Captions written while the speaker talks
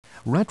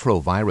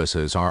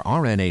Retroviruses are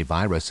RNA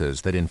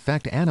viruses that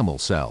infect animal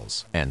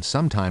cells and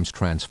sometimes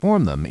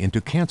transform them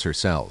into cancer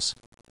cells.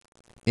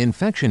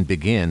 Infection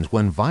begins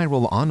when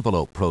viral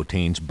envelope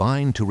proteins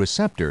bind to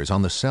receptors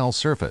on the cell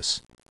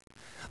surface.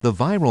 The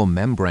viral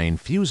membrane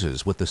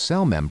fuses with the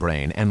cell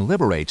membrane and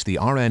liberates the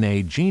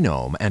RNA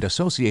genome and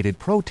associated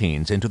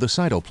proteins into the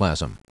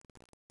cytoplasm.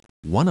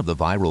 One of the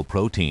viral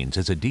proteins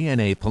is a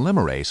DNA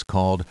polymerase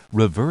called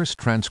reverse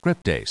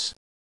transcriptase.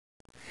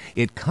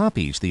 It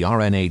copies the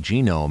RNA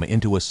genome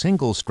into a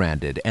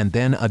single-stranded and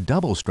then a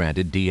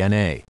double-stranded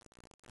DNA.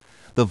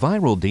 The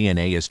viral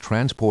DNA is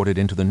transported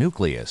into the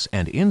nucleus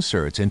and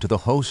inserts into the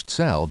host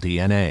cell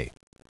DNA.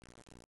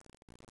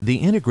 The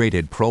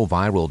integrated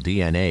proviral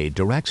DNA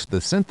directs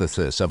the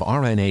synthesis of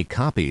RNA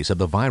copies of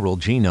the viral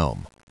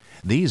genome.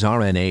 These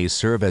RNAs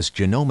serve as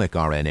genomic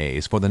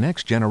RNAs for the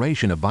next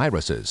generation of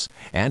viruses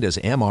and as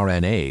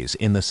mRNAs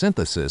in the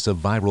synthesis of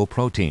viral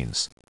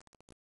proteins.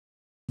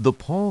 The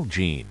Pol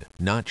gene,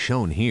 not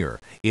shown here,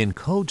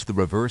 encodes the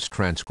reverse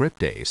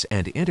transcriptase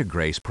and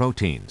integrase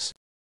proteins.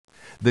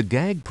 The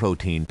GAG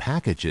protein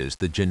packages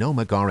the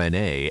genomic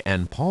RNA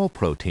and Pol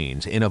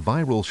proteins in a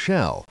viral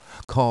shell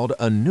called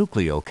a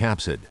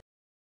nucleocapsid.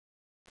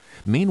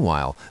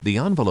 Meanwhile, the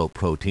envelope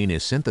protein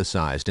is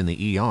synthesized in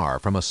the ER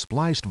from a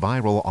spliced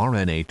viral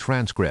RNA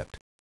transcript.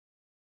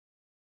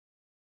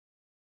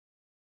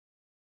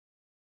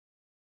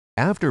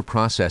 After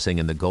processing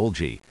in the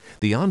Golgi,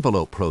 the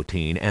envelope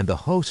protein and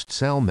the host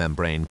cell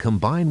membrane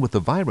combine with the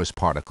virus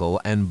particle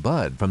and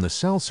bud from the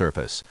cell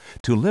surface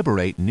to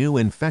liberate new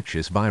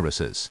infectious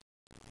viruses.